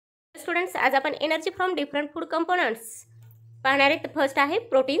Students, आज आपण energy from different food components पाहणार आहेत. फर्स्ट आहे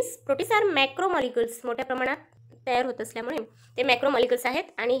प्रोटीन्स. प्रोटीन्स आर मॅक्रोमॉलिक्युल्स, मोठ्या प्रमाणात तयार होत असल्यामुळे ते मॅक्रोमॉलिक्युल्स आहेत.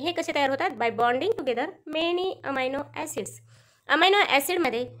 आणि हे कसे तयार होतात? Bye bonding together many amino acids.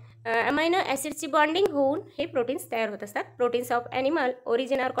 Amino ॲसिडची bonding होऊन हे प्रोटीन्स तयार होत असतात. Proteins of animal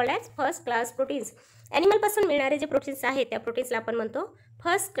origin R called as first class proteins. ॲनिमलपासून मिळणारे जे प्रोटीन्स आहेत त्या प्रोटीन्सला आपण म्हणतो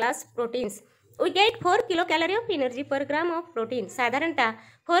first class proteins. We get 4 kilo calorie of energy per gram of protein. साधारणतः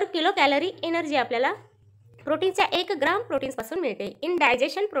 4 किलो कॅलरी एनर्जी आपल्याला प्रोटीनच्या 1 ग्राम प्रोटीन्सपासून मिळते. In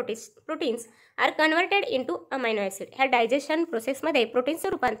digestion proteins R converted into amino acid. ह्या डायजेशन प्रोसेसमध्ये प्रोटीन्सचं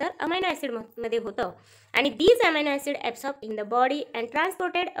रूपांतर अमायनो ॲसिडमध्ये होतं आणि these amino acid absorb in the body and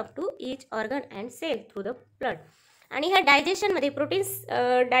transported up to each organ and sale through the blood. आणि ह्या डायजेशनमध्ये proteins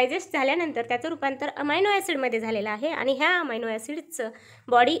digest झाल्यानंतर त्याचं रूपांतर अमायनो ॲसिडमध्ये झालेलं आहे आणि ह्या अमायनो ॲसिडचं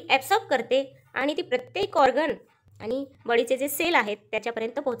बॉडी ॲब्सॉर्ब करते आणि ती प्रत्येक ऑर्गन आणि बॉडीचे जे सेल आहेत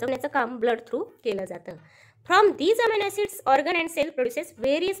त्याच्यापर्यंत पोहोचवण्याचं काम ब्लड थ्रू केलं जातं. From these amino acids organ and sale produces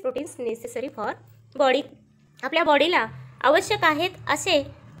various proteins necessary for body. आपल्या बॉडीला आवश्यक आहेत असे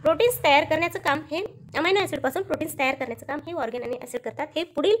प्रोटीन्स तयार करण्याचं काम हे अमायनो ॲसिडपासून प्रोटीन्स तयार करण्याचं काम हे ऑर्गन आणि ॲसिड करतात. हे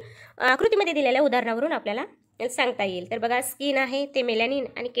पुढील आकृतीमध्ये दिलेल्या उदाहरणावरून आपल्याला सांगता येईल. तर बघा, स्किन आहे ते मेलॅनिन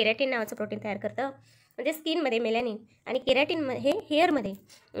आणि केरॅटिन नावाचं प्रोटीन तयार करतं. म्हणजे स्किनमध्ये मेलॅनिन आणि केरॅटिन हे हेअरमध्ये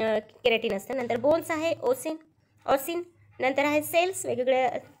केरॅटिन असतं. नंतर बोन्स आहे ऑसिन. नंतर आहे सेल्स, वेगवेगळ्या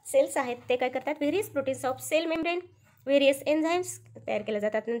सेल्स आहेत ते काय करतात? Various proteins of sale membrane, various enzymes तयार केले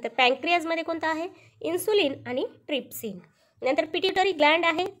जातात. नंतर पँक्रियाजमध्ये कोणतं आहे? इन्सुलिन आणि ट्रिप्सिन. नंतर पिट्युटरी ग्लँड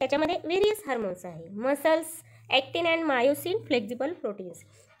आहे, त्याच्यामध्ये व्हेरियस हार्मोन्स आहे. Muscles, ॲक्टिन and myosin, flexible proteins.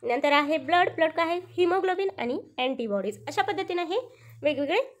 नंतर आहे ब्लड काय आहे? हिमोग्लोबिन आणि अँटीबॉडीज. अशा पद्धतीनं हे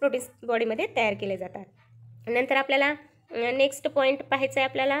वेगवेगळे प्रोटीन्स बॉडीमध्ये तयार केले जातात. नंतर आपल्याला नेक्स्ट पॉईंट पाहायचं आहे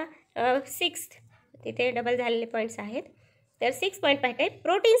आपल्याला 6th. तिथे डबल झालेले पॉईंट्स आहेत. तर 6 पॉईंट पाहिजे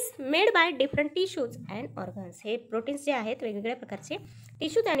proteins made by different tissues and organs. हे प्रोटीन्स जे आहेत वेगवेगळ्या प्रकारचे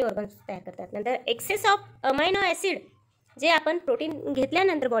टिश्यूज आणि ऑर्गन्स तयार करतात. नंतर एक्सेस ऑफ अमायनो ॲसिड, जे आपण प्रोटीन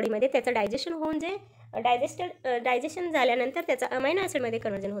घेतल्यानंतर बॉडीमध्ये त्याचं डायजेशन होऊन जे डायजेशन झाल्यानंतर त्याचं अमायनो ॲसिडमध्ये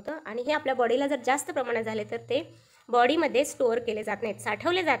कन्वर्जन होतं आणि हे आपल्या बॉडीला जर जास्त प्रमाणात झाले तर ते बॉडीमध्ये स्टोअर केले जात नाहीत,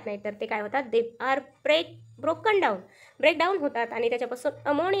 साठवले जात नाहीत. तर ते काय होतात? दे आर ब्रेकडाऊन होतात आणि त्याच्यापासून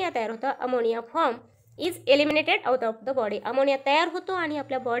अमोनिया तयार होतं. Ammonia form is eliminated out of the body. Ammonia तयार होतो आणि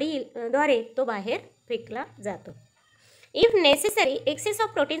आपल्या बॉडीद्वारे तो बाहेर फेकला जातो. If necessary access of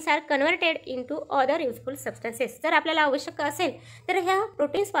proteins R converted into other useful substances. जर आपल्याला आवश्यक असेल तर ह्या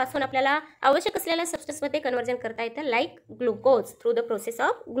प्रोटीन्सपासून आपल्याला आवश्यक असलेल्या सबस्टन्समध्ये कन्वर्जन करता येतं, like glucose through the process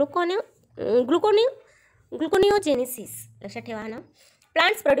of ग्लुकोनिओजेनेसिस. लक्षात ठेवा ना.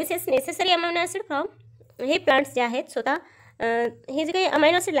 Plants produces necessary amino acid from. हे प्लांट्स जे आहेत स्वतः हे जे काही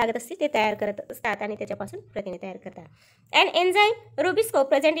अमायनो ॲसिड लागत असतील ते तयार करत असतात आणि त्याच्यापासून प्रथिने तयार करतात. And enzyme Rubisco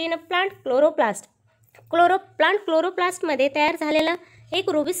present in a plant chloroplast. क्लोरोप्लास्टमध्ये तयार झालेलं एक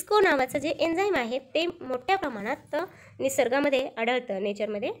रुबिस्को नावाचं जे एन्झाईम आहे ते मोठ्या प्रमाणात निसर्गामध्ये आढळतं,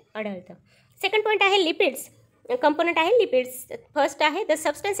 नेचरमध्ये आढळतं. सेकंड पॉईंट आहे लिपिड्स. कंपोनंट आहे लिपिड्स. फर्स्ट आहे the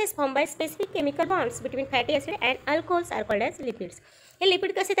substances form by specific chemical bonds between fatty acid and alcohols R called as lipids. हे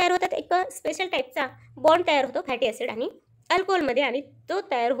लिपिड कसे तयार होतात? एक स्पेशल टाईपचा बॉन्ड तयार होतो फॅटी ॲसिड आणि अल्कोहोलमध्ये आणि तो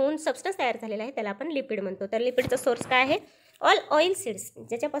तयार होऊन सबस्टन्स तयार झालेला आहे त्याला आपण लिपिड म्हणतो. तर लिपिडचा सोर्स काय आहे? ऑल ऑइल सीड्स,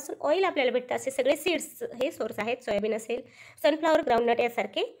 ज्याच्यापासून ऑइल आपल्याला भेटतं असे सगळे सीड्स हे सोर्स आहेत. सोयाबीन असेल, सनफ्लावर, ग्राउंडनट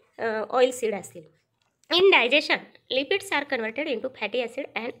यासारखे ऑइल सीड असतील. In digestion lipids R converted into fatty acid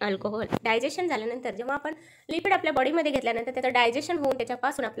and alcohol. Digestion झाल्यानंतर जेव्हा आपण लिपिड आपल्या बॉडीमध्ये घेतल्यानंतर त्याचं डायजेशन होऊन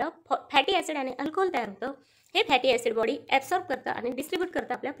त्याच्यापासून आपलं फॅटी ॲसिड आणि अल्कोहोल तयार होतं. हे फॅटी ॲसिड बॉडी ॲब्सॉर्ब करतं आणि डिस्ट्रीब्यूट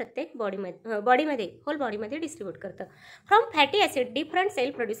करतं आपल्या प्रत्येक बॉडीमध्ये होल बॉडीमध्ये डिस्ट्रीब्यूट करतं. From fatty acid different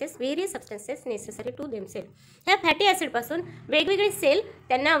sale produces various substances necessary to themselves. ह्या फॅटी ॲसिडपासून वेगवेगळे सेल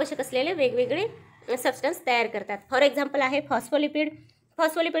त्यांना आवश्यक असलेले वेगवेगळे सबस्टन्स तयार करतात. फॉर एक्झाम्पल आहे फॉस्फोलिपिड.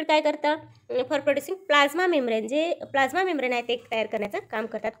 फॉस्फोलिपिड काय करतं? For producing plasma membrane. जे प्लाझ्मा मेम्ब्रेन आहे ते तयार करण्याचं काम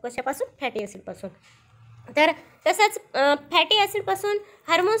करतात. कशापासून? फॅटी ॲसिडपासून. तर तसंच फॅटी ॲसिडपासून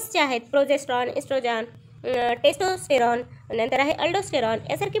हार्मोन्स जे आहेत प्रोजेस्ट्रॉन, एस्ट्रोजन, टेस्टोस्टेरॉन, नंतर आहे अल्डोस्टेरॉन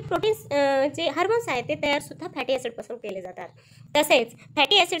यासारखे प्रोटीन्स जे हार्मोन्स आहेत ते तयारसुद्धा फॅटी ॲसिडपासून केले जातात. तसेच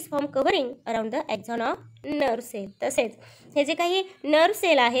fatty acids form covering around the एक्झॉन of nerve sale. तसेच हे जे काही नर्व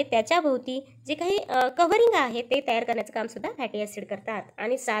सेल आहे त्याच्याभोवती जे काही कव्हरिंग आहे ते तयार करण्याचं कामसुद्धा फॅटी ॲसिड करतात.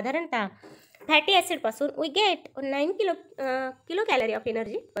 आणि साधारणतः fatty ॲसिडपासून we get 9 kilo calorie of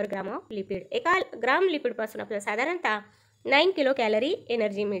energy per gram of lipid. एका ग्राम लिपिडपासून आपल्याला साधारणतः 9 किलो कॅलरी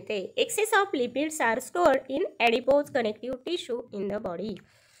एनर्जी मिळते. Access of lipids R stored in ॲडिपोज connective tissue in the body.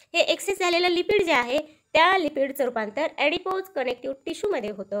 हे एक्सेस झालेलं लिपिड जे आहे त्या लिपिडचं रूपांतर ॲडिपोज कनेक्टिव्ह टिश्यूमध्ये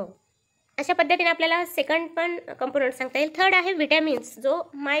होतं. अशा पद्धतीने आपल्याला सेकंड पण कंपोनंट सांगता येईल. थर्ड आहे विटॅमिन्स, जो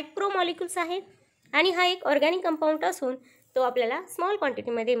मायक्रो मॉलिक्युल्स आहे आणि हा एक ऑर्गॅनिक कंपाऊंड असून तो आपल्याला स्मॉल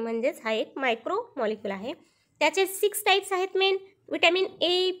क्वांटिटीमध्ये, म्हणजेच हा एक मायक्रो मॉलिक्यूल आहे. त्याचे 6 टाईप्स आहेत main. Vitamin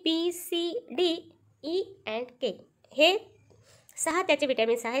A, B, C, D, E and के, हे 6 त्याचे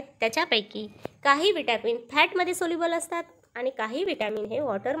विटॅमिन्स आहेत. त्याच्यापैकी काही विटॅमिन फॅटमध्ये सोल्युबल असतात आणि काही विटॅमिन हे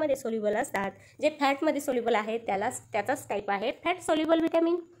वॉटरमध्ये सोल्युबल असतात. जे फॅटमध्ये सोल्युबल आहे त्याचाच टाईप आहे फॅट सोल्युबल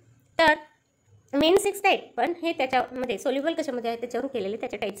विटॅमिन. तर मेन 6 टाईप, पण हे त्याच्यामध्ये सोल्युबल कशामध्ये आहे त्याच्यावरून केलेले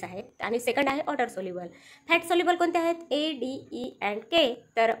त्याचे टाईप्स आहेत. आणि सेकंड आहे वॉटर सोल्युबल. फॅट सोल्युबल कोणते आहेत? ए, डी, ई अँड के.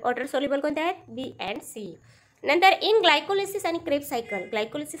 तर वॉटर सोल्युबल कोणते आहेत? बी अँड सी. नंतर इन ग्लायकोलिसिस आणि क्रेब सायकल.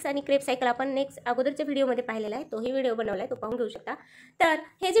 ग्लायकोलिसिस आणि क्रेब सायकल आपण नेक्स्ट अगोदरच्या व्हिडिओमध्ये पाहिलेला आहे, तोही व्हिडिओ बनवला आहे, तो पाहून घेऊ शकता. तर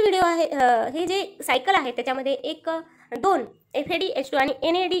हे जे व्हिडिओ आहे, हे जे सायकल आहे त्याच्यामध्ये 2 FADH2 आणि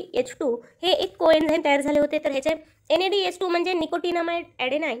NADH2 हे एक कोएन्झाईम तयार झाले होते. तर ह्याचे NADH2 म्हणजे निकोटिनामाइड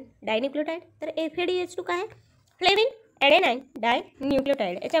ॲडेनाइन डायन्यूक्लियोटाइड. तर FADH2 काय आहे? Flavin ॲडेनाइन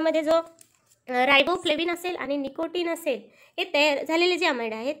dinucleotide. याच्यामध्ये जो रायबोफ्लेविन असेल आणि निकोटीन असेल, हे तयार झालेले जे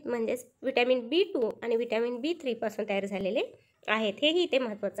अमाइड आहेत, म्हणजेच विटॅमिन B2 आणि विटॅमिन B3 पासून तयार झालेले आहेत. हेही इथे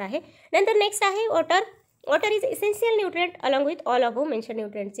महत्त्वाचं आहे. नंतर नेक्स्ट आहे water. Water is essential nutrient along with all above mention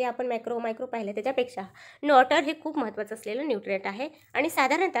nutrient. जे आपण मायक्रो पाहिले त्याच्यापेक्षा वॉटर हे खूप महत्त्वाचं असलेलं न्यूट्रिएंट आहे. आणि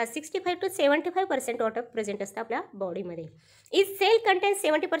साधारणतः 65 to 75% वॉटर प्रेझेंट असतं आपल्या बॉडीमध्ये. Is sale contains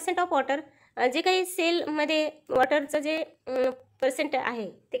 70% of water. जे काही सेलमध्ये वॉटरचं जे पर्सेंट आहे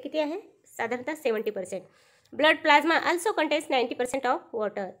ते किती आहे? साधारणतः 70%. Blood plasma also contains 90% of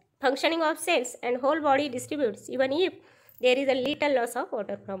water. Functioning of cells and whole body distributes even if there is a little loss of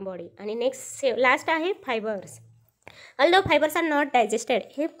water from body. आणि नेक्स्ट लास्ट आहे fibres. although fibers are not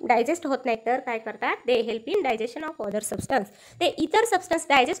digested, हे digest होत नाही, तर काय करतात? They help in digestion of other substance. ते इतर सबस्टन्स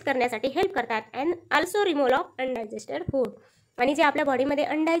डायजेस्ट करण्यासाठी हेल्प करतात. And also removal of undigested food. आणि जे आपल्या बॉडीमध्ये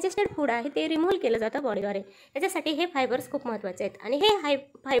अनडायजेस्टेड फूड आहे ते रिमूव्ह केलं जातं बॉडीद्वारे. याच्यासाठी हे फायबर्स खूप महत्त्वाचे आहेत. आणि हे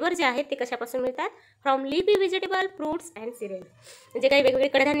फायबर जे आहेत ते कशापासून मिळतात? From leafy vegetable, fruits and serial. जे काही वेगवेगळे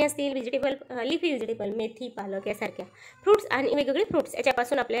कडधान्य असतील, व्हेजिटेबल, लिफी व्हेजिटेबल, मेथी, पालक यासारख्या फ्रूट्स आणि वेगवेगळे फ्रूट्स,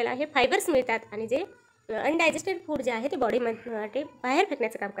 याच्यापासून आपल्याला हे फायबर्स मिळतात. आणि जे अनडायजेस्टेड फूड जे आहे ते बॉडीमध्ये बाहेर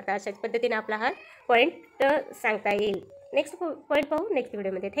फेकण्याचं काम करतात. अशाच पद्धतीने आपला हा पॉईंट सांगता येईल. नेक्स्ट पॉईंट पाहू नेक्स्ट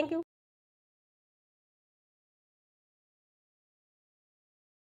व्हिडिओमध्ये. थँक्यू.